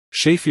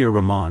Shafiur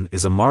Rahman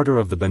is a martyr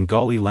of the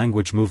Bengali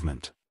language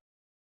movement.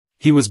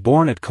 He was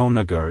born at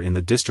Konnagar in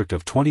the district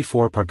of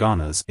 24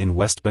 Parganas in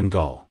West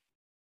Bengal.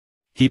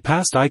 He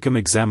passed ICOM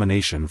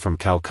examination from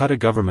Calcutta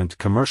Government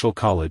Commercial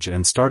College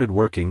and started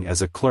working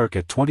as a clerk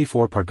at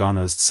 24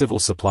 Parganas Civil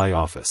Supply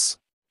Office.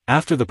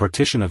 After the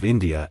partition of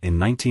India in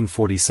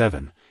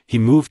 1947, he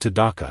moved to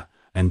Dhaka,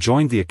 and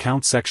joined the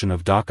account section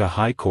of Dhaka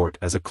High Court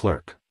as a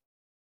clerk.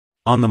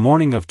 On the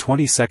morning of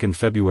 22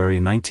 February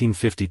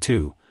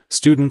 1952,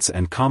 students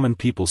and common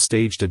people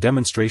staged a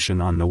demonstration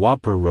on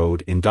Nawabpur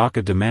Road in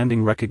Dhaka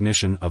demanding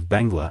recognition of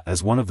Bangla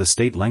as one of the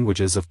state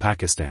languages of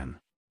Pakistan.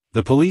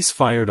 The police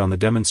fired on the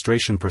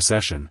demonstration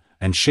procession,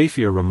 and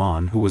Shafiur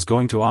Rahman, who was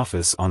going to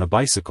office on a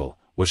bicycle,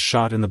 was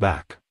shot in the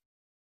back.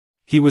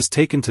 He was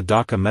taken to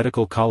Dhaka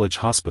Medical College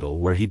Hospital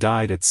where he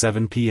died at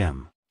 7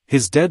 p.m.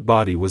 His dead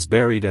body was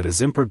buried at a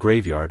Zimpur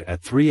graveyard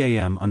at 3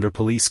 a.m. under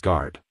police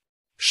guard.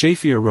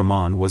 Shafiur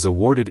Rahman was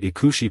awarded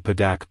Ekushi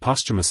Padak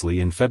posthumously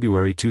in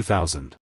February 2000.